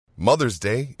Mother's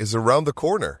Day is around the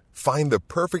corner. Find the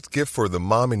perfect gift for the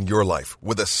mom in your life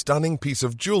with a stunning piece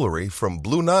of jewelry from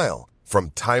Blue Nile.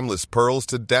 From timeless pearls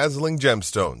to dazzling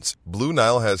gemstones, Blue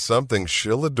Nile has something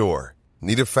she'll adore.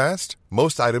 Need it fast?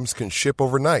 Most items can ship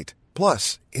overnight.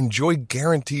 Plus, enjoy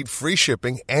guaranteed free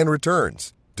shipping and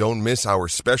returns. Don't miss our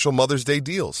special Mother's Day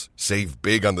deals. Save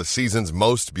big on the season's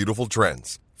most beautiful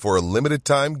trends. For a limited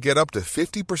time, get up to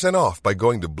 50% off by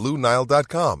going to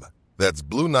BlueNile.com. That's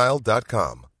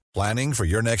BlueNile.com. Planning for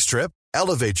your next trip?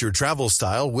 Elevate your travel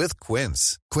style with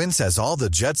Quince. Quince has all the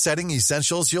jet-setting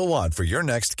essentials you'll want for your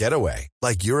next getaway,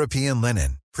 like European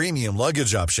linen, premium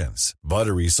luggage options,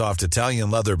 buttery soft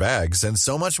Italian leather bags, and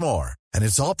so much more. And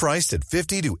it's all priced at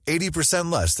 50 to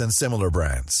 80% less than similar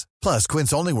brands. Plus,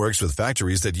 Quince only works with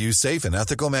factories that use safe and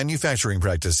ethical manufacturing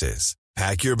practices.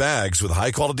 Pack your bags with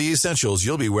high-quality essentials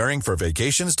you'll be wearing for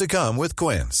vacations to come with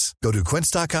Quince. Go to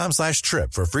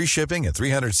quince.com/trip for free shipping and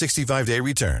 365-day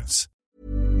returns.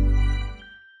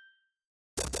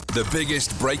 The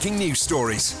biggest breaking news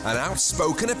stories, an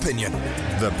outspoken opinion.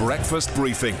 The Breakfast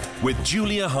Briefing with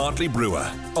Julia Hartley-Brewer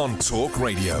on Talk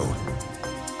Radio.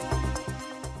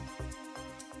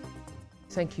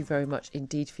 Thank you very much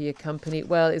indeed for your company.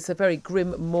 Well, it's a very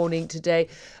grim morning today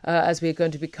as we're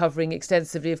going to be covering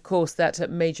extensively, of course, that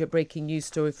major breaking news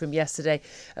story from yesterday,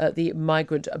 the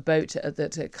migrant boat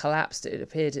that collapsed. It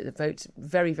appeared at the boat,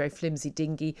 very, very flimsy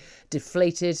dinghy,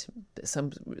 deflated.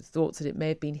 Some thoughts that it may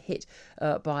have been hit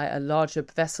by a larger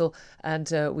vessel.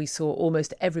 And we saw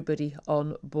almost everybody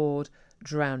on board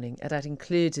drowning, and that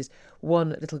included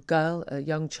one little girl, a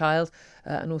young child,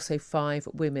 and also 5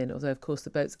 women, although of course the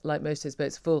boats, like most of those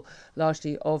boats, full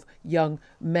largely of young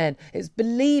men. It's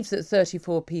believed that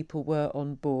 34 people were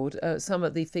on board. Some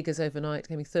of the figures overnight,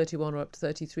 31 or up to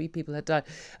 33 people had died.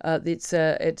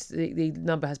 The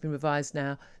number has been revised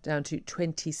now down to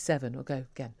 27. I'll go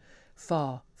again.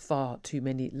 Far too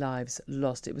many lives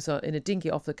lost. It was in a dinghy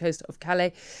off the coast of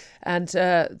Calais, and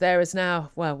there is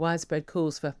now, widespread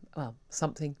calls for,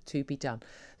 something to be done.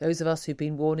 Those of us who've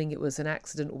been warning it was an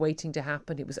accident waiting to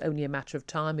happen, it was only a matter of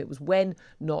time, it was when,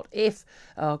 not if,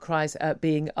 our cries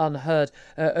being unheard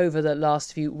over the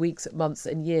last few weeks, months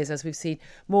and years, as we've seen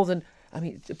more than,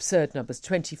 absurd numbers,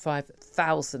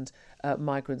 25,000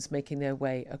 migrants making their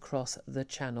way across the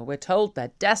channel. We're told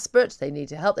they're desperate, they need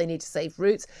help, they need safe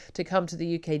routes to come to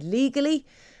the UK legally.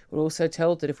 We're also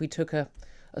told that if we took a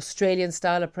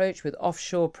Australian-style approach with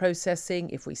offshore processing,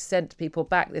 if we sent people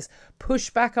back, this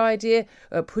pushback idea,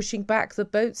 pushing back the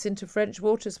boats into French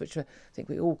waters, which I think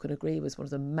we all can agree was one of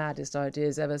the maddest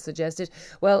ideas ever suggested.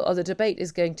 Well, the debate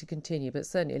is going to continue, but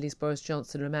certainly at least Boris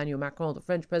Johnson and Emmanuel Macron, the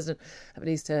French president, have at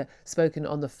least spoken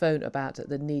on the phone about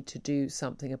the need to do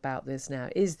something about this now.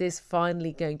 Is this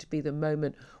finally going to be the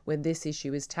moment when this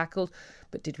issue is tackled?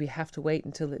 But did we have to wait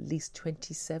until at least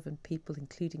 27 people,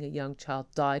 including a young child,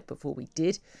 died before we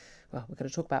did? Well, we're going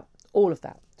to talk about all of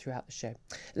that throughout the show.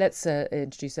 Let's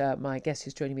introduce my guest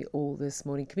who's joining me all this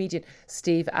morning, comedian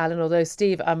Steve Allen. Although,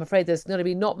 Steve, I'm afraid there's going to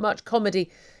be not much comedy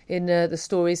in the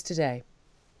stories today.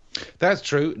 That's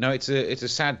true. No, it's a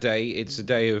sad day. It's a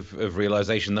day of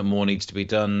realisation that more needs to be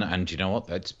done. And you know what?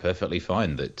 That's perfectly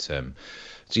fine. That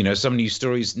some news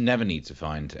stories never need to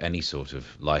find any sort of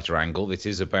lighter angle. This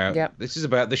is about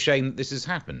the shame that this has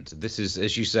happened. This is,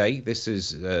 as you say, this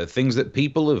is things that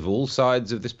people of all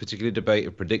sides of this particular debate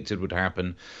have predicted would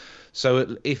happen.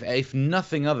 So if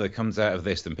nothing other comes out of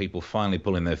this than people finally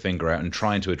pulling their finger out and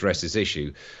trying to address this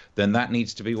issue, then that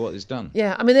needs to be what is done.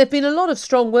 Yeah, there have been a lot of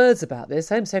strong words about this.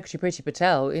 Home Secretary Priti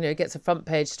Patel, gets a front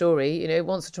page story,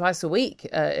 once or twice a week,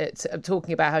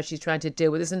 talking about how she's trying to deal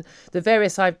with this. And the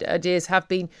various ideas have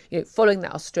been, following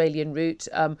that Australian route,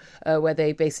 where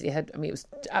they basically had, it was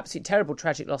absolutely terrible,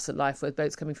 tragic loss of life with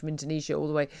boats coming from Indonesia all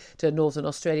the way to the northern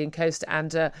Australian coast.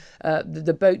 And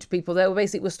the boat people there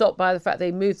were stopped by the fact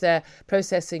they moved their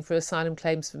processing for asylum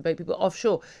claims from boat people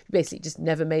offshore. Basically just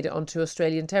never made it onto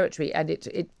Australian territory. And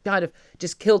it kind of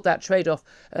just killed that trade-off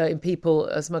in people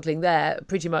smuggling there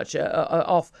pretty much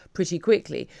off pretty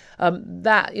quickly.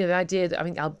 The idea that, I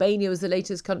think Albania was the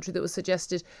latest country that was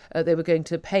suggested. They were going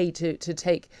to pay to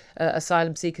take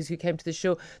asylum seekers who came to the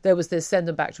shore. There was the send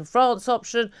them back to France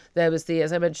option. There was the,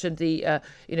 as I mentioned, the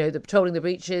patrolling the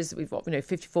beaches. We've got,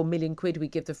 54 million quid we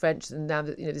give the French. And now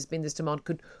that, there's been this demand,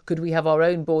 could we have our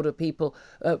own border people,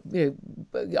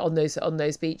 on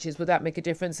those beaches? Would that make a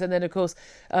difference? And then, of course,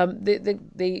 the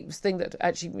thing that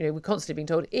actually, we're constantly being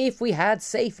told, if we had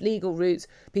safe legal routes,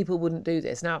 people wouldn't do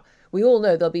this. Now, we all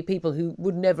know there'll be people who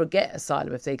would never get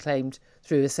asylum if they claimed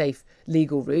through a safe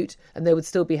legal route, and they would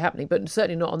still be happening, but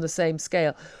certainly not on the same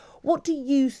scale. What do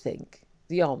you think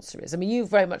the answer is. I mean, you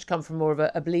very much come from more of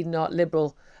a bleeding art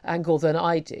liberal angle than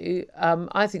I do.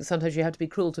 I think sometimes you have to be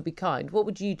cruel to be kind. What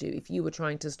would you do if you were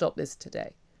trying to stop this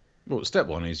today? Well, step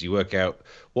one is you work out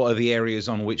what are the areas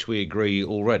on which we agree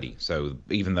already. So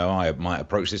even though I might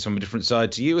approach this from a different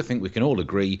side to you, I think we can all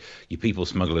agree you people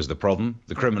smugglers the problem,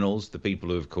 the criminals, the people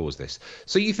who have caused this.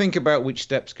 So you think about which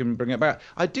steps can bring it about.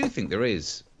 I do think there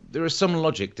is some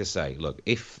logic to say, look,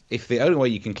 if the only way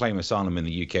you can claim asylum in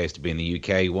the UK is to be in the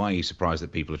UK, why are you surprised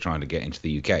that people are trying to get into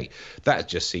the UK? That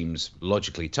just seems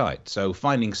logically tight. So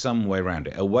finding some way around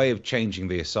it, a way of changing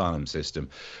the asylum system.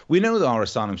 We know that our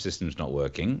asylum system's not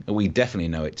working. We definitely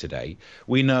know it today.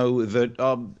 We know that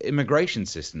our immigration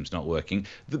system's not working.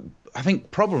 I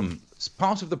think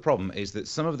part of the problem is that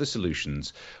some of the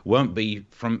solutions won't be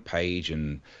front page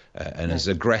and as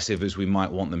aggressive as we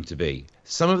might want them to be.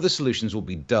 Some of the solutions will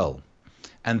be dull.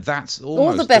 And that's almost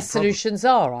all the best solutions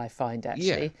are, I find,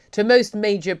 actually. Yeah. To most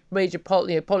major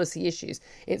policy issues,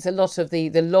 it's a lot of the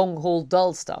long haul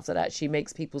dull stuff that actually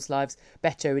makes people's lives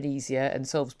better and easier and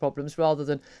solves problems, rather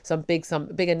than some big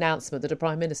announcement that a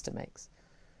prime minister makes.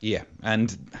 Yeah,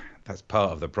 and that's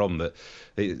part of the problem,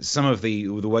 that some of the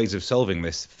ways of solving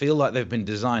this feel like they've been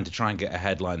designed to try and get a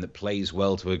headline that plays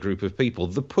well to a group of people.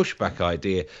 The pushback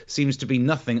idea seems to be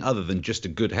nothing other than just a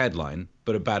good headline,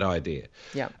 but a bad idea.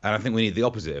 Yeah. And I think we need the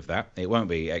opposite of that. It won't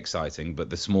be exciting,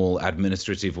 but the small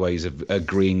administrative ways of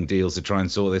agreeing deals to try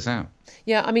and sort this out.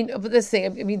 Yeah, I mean, but this thing,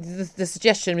 I mean, the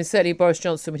suggestion, I mean, certainly Boris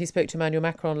Johnson, when he spoke to Emmanuel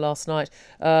Macron last night,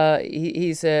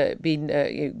 he's been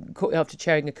after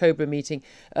chairing a Cobra meeting,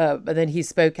 and then he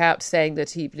spoke out saying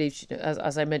that he believes,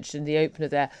 as I mentioned in the opener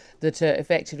there, that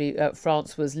effectively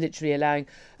France was literally allowing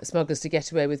smugglers to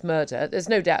get away with murder. There's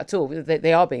no doubt at all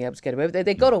they are being able to get away with it.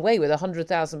 They got away with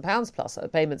 £100,000 plus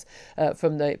payments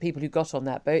from the people who got on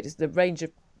that boat. It's the range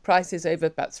of prices over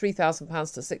about £3,000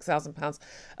 to £6,000.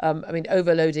 I mean,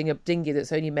 overloading a dinghy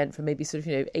that's only meant for maybe sort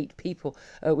of 8 people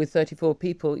with 34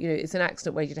 people. It's an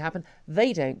accident waiting to happen.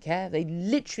 They don't care. They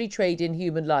literally trade in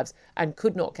human lives and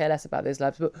could not care less about those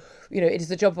lives. But it is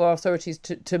the job of our authorities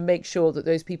to make sure that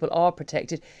those people are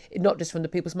protected, not just from the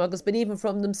people smugglers, but even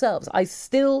from themselves. I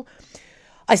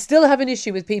still have an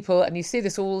issue with people, and you see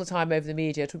this all the time over the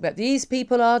media, talking about these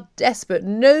people are desperate.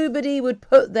 Nobody would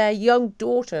put their young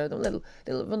daughter,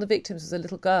 one of the victims was a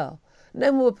little girl.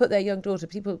 No one would put their young daughter,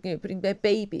 people putting their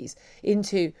babies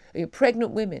into,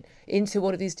 pregnant women into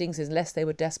one of these dinghies unless they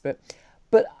were desperate.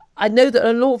 But I know that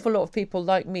an awful lot of people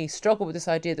like me struggle with this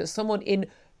idea that someone in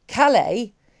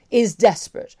Calais is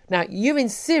desperate. Now, you're in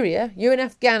Syria, you're in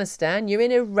Afghanistan, you're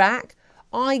in Iraq.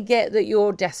 I get that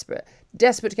you're desperate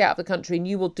to get out of the country, and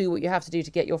you will do what you have to do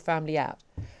to get your family out.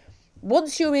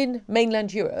 Once you're in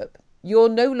mainland Europe, you're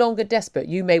no longer desperate.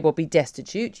 You may well be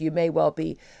destitute. You may well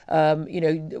be,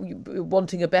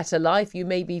 wanting a better life. You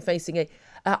may be facing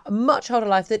a much harder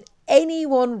life than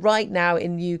anyone right now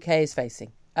in the UK is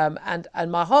facing. And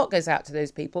my heart goes out to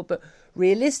those people. But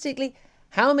realistically,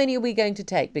 how many are we going to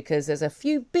take? Because there's a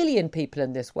few billion people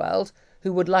in this world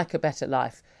who would like a better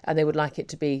life, and they would like it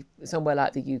to be somewhere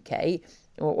like the UK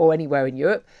or anywhere in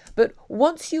Europe. But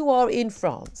once you are in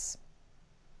France,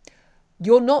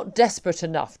 you're not desperate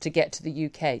enough to get to the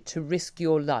UK to risk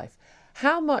your life.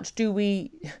 How much do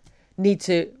we need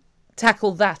to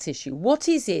tackle that issue? What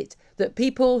is it that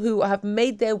people who have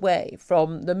made their way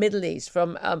from the Middle East,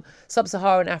 from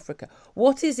sub-Saharan Africa,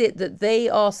 what is it that they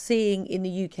are seeing in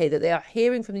the UK, that they are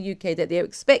hearing from the UK, that they're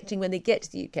expecting when they get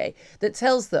to the UK, that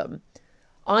tells them,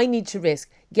 I need to risk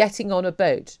getting on a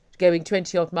boat, going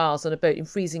 20 odd miles on a boat in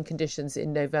freezing conditions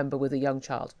in November with a young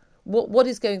child? What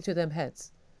is going through them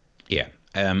heads? Yeah,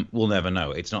 we'll never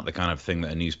know. It's not the kind of thing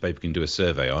that a newspaper can do a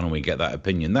survey on and we get that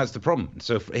opinion. That's the problem.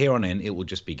 So from here on in, it will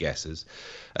just be guesses.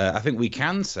 I think we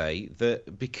can say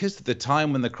that because of the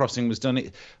time when the crossing was done,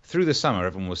 through the summer,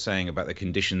 everyone was saying about the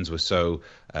conditions were so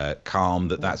calm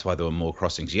that's why there were more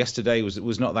crossings. Yesterday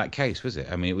was not that case, was it?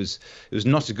 I mean, it was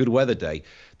not a good weather day.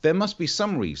 There must be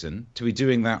some reason to be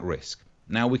doing that risk.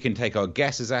 Now we can take our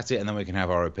guesses at it and then we can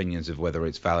have our opinions of whether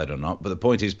it's valid or not. But the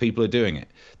point is people are doing it.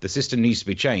 The system needs to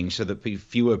be changed so that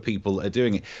fewer people are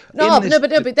doing it. But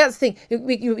that's the thing.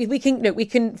 We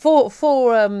can four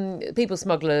people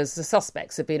smugglers, the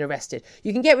suspects have been arrested.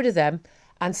 You can get rid of them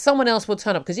and someone else will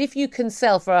turn up. Because if you can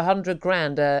sell for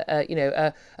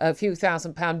 $100,000 a few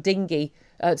 £1,000 dinghy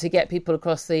to get people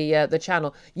across the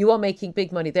channel, you are making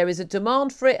big money. There is a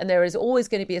demand for it, and there is always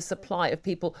going to be a supply of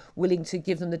people willing to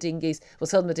give them the dinghies, or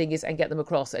sell them the dinghies and get them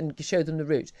across and show them the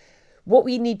route. What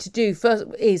we need to do first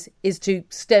is to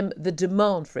stem the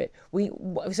demand for it.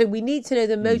 So we need to know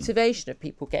the motivation of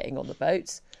people getting on the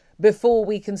boats before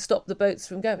we can stop the boats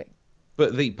from going.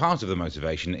 But the part of the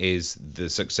motivation is the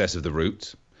success of the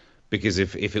route. Because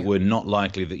if it were not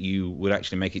likely that you would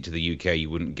actually make it to the UK, you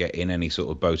wouldn't get in any sort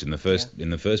of boat in the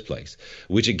first place.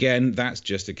 Which again, that's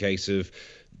just a case of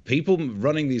people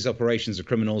running these operations are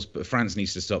criminals, but France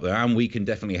needs to stop them, and we can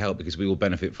definitely help because we will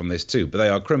benefit from this too. But they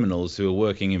are criminals who are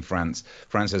working in France.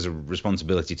 France has a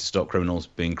responsibility to stop criminals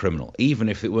being criminal, even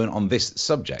if it weren't on this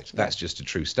subject. That's just a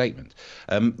true statement.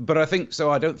 But I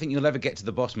don't think you'll ever get to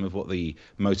the bottom of what the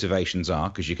motivations are,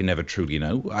 because you can never truly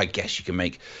know. I guess you can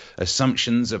make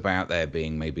assumptions about there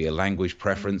being maybe a language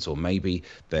preference, or maybe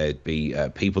there'd be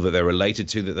people that they're related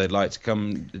to that they'd like to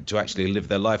come to actually live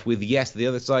their life with. Yes, the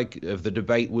other side of the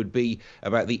debate would be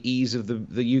about the ease of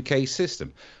the UK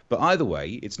system. But either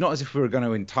way, it's not as if we're going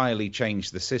to entirely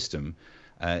change the system.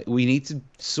 We need to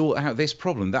sort out this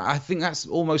problem. I think that's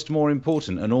almost more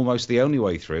important, and almost the only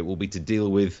way through it will be to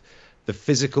deal with the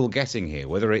physical getting here,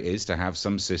 whether it is to have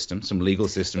some system, some legal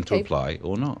system to apply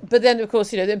or not. But then, of course,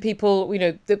 then people,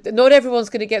 not everyone's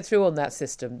going to get through on that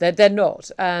system. They're not.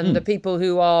 And the people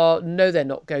who know they're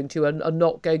not going to and are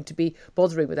not going to be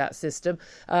bothering with that system.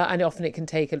 And often it can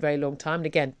take a very long time. And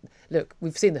again, look,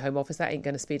 we've seen the Home Office. That ain't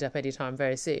going to speed up any time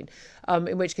very soon.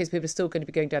 In which case, people are still going to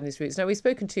be going down these routes. Now, we've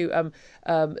spoken to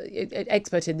an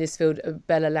expert in this field,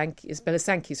 Bella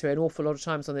Sankey, an awful lot of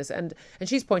times on this. And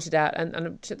she's pointed out,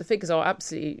 and the figures are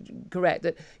absolutely correct,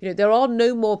 that there are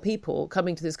no more people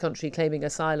coming to this country claiming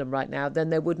asylum right now than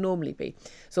there would normally be.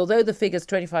 So although the figure's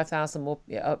 25,000 more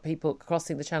people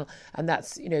crossing the channel, and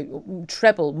that's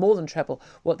more than treble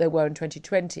what there were in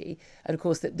 2020, and of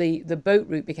course the boat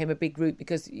route became a big route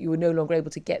because you were no longer able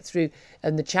to get through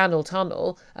in the Channel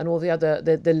Tunnel and all the other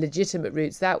the legitimate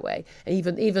routes that way.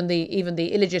 Even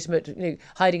the illegitimate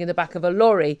hiding in the back of a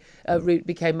lorry route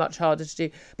became much harder to do.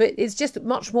 But it's just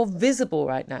much more visible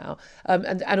right now.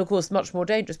 And of course much more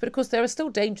dangerous. But of course there are still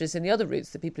dangers in the other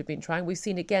routes that people have been trying. We've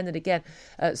seen again and again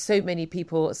so many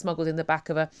people smuggled in the back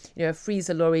of a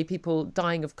freezer lorry, people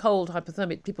dying of cold,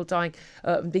 hypothermic, people dying,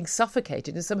 being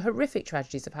suffocated, and some horrific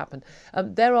tragedies have happened.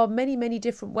 There are many, many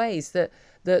different ways that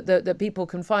people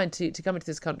can find to come into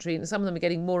this country, and some of them are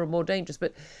getting more and more dangerous.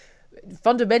 But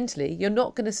fundamentally, you're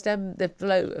not going to stem the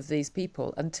flow of these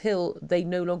people until they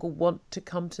no longer want to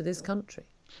come to this country.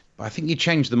 But I think you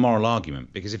change the moral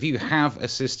argument, because if you have a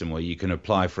system where you can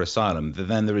apply for asylum,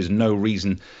 then there is no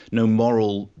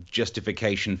moral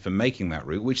justification for making that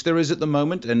route, which there is at the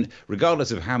moment. And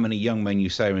regardless of how many young men you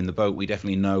say are in the boat, we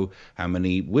definitely know how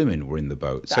many women were in the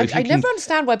boat. So I never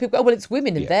understand why people it's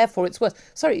women and therefore it's worse.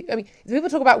 Sorry, I mean, people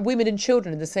talk about women and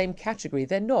children in the same category.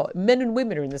 They're not. Men and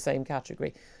women are in the same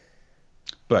category.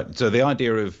 But so the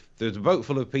idea of there's a boat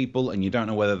full of people and you don't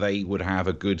know whether they would have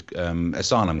a good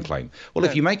asylum claim. Well,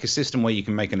 if you make a system where you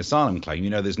can make an asylum claim,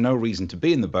 there's no reason to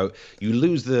be in the boat. You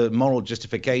lose the moral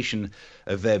justification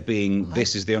of there being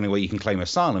this is the only way you can claim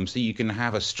asylum, so you can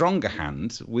have a stronger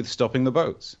hand with stopping the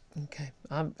boats. Okay.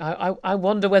 I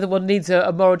wonder whether one needs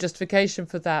a moral justification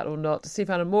for that or not. To see if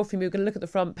I know more from you, we're going to look at the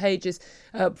front pages,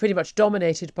 pretty much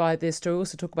dominated by this story.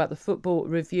 Also talk about the football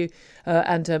review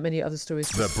and many other stories.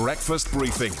 The Breakfast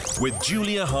Briefing with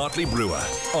Julia Hartley-Brewer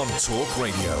on Talk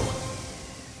Radio.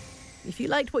 If you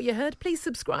liked what you heard, please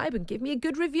subscribe and give me a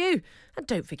good review. And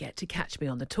don't forget to catch me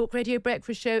on the Talk Radio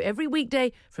Breakfast Show every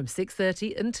weekday from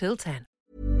 6:30 until 10.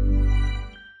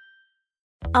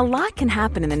 A lot can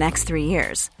happen in the next 3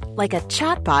 years. Like a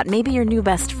chatbot may be your new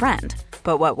best friend.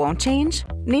 But what won't change?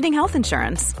 Needing health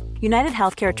insurance. United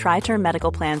Healthcare Tri-Term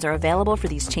Medical Plans are available for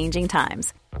these changing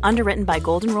times. Underwritten by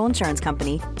Golden Rule Insurance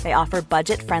Company, they offer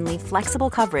budget-friendly, flexible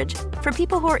coverage for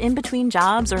people who are in between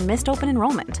jobs or missed open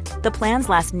enrollment. The plans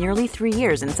last nearly 3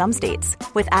 years in some states,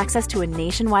 with access to a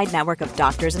nationwide network of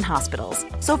doctors and hospitals.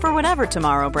 So for whatever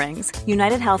tomorrow brings,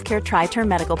 United Healthcare Tri-Term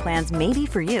Medical Plans may be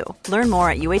for you. Learn more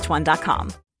at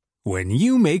uh1.com. When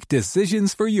you make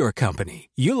decisions for your company,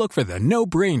 you look for the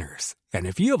no-brainers. And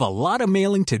if you have a lot of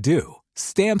mailing to do,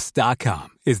 Stamps.com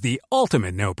is the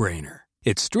ultimate no-brainer.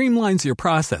 It streamlines your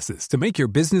processes to make your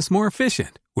business more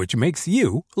efficient, which makes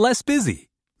you less busy.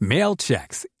 Mail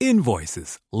checks,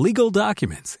 invoices, legal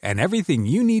documents, and everything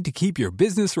you need to keep your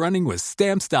business running with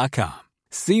Stamps.com.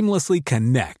 Seamlessly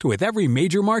connect with every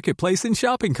major marketplace and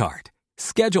shopping cart.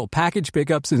 Schedule package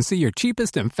pickups and see your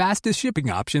cheapest and fastest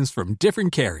shipping options from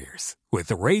different carriers,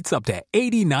 with rates up to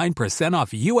 89%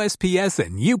 off USPS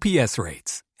and UPS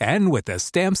rates. And with the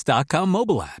Stamps.com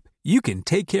mobile app, you can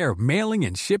take care of mailing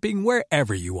and shipping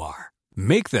wherever you are.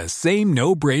 Make the same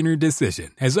no-brainer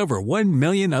decision as over 1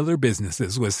 million other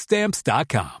businesses with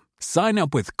Stamps.com. Sign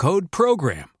up with code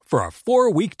PROGRAM for a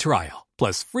 4-week trial,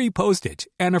 plus free postage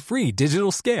and a free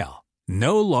digital scale.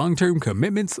 No long-term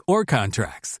commitments or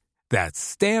contracts. That's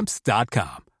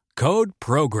Stamps.com. code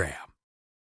PROGRAM.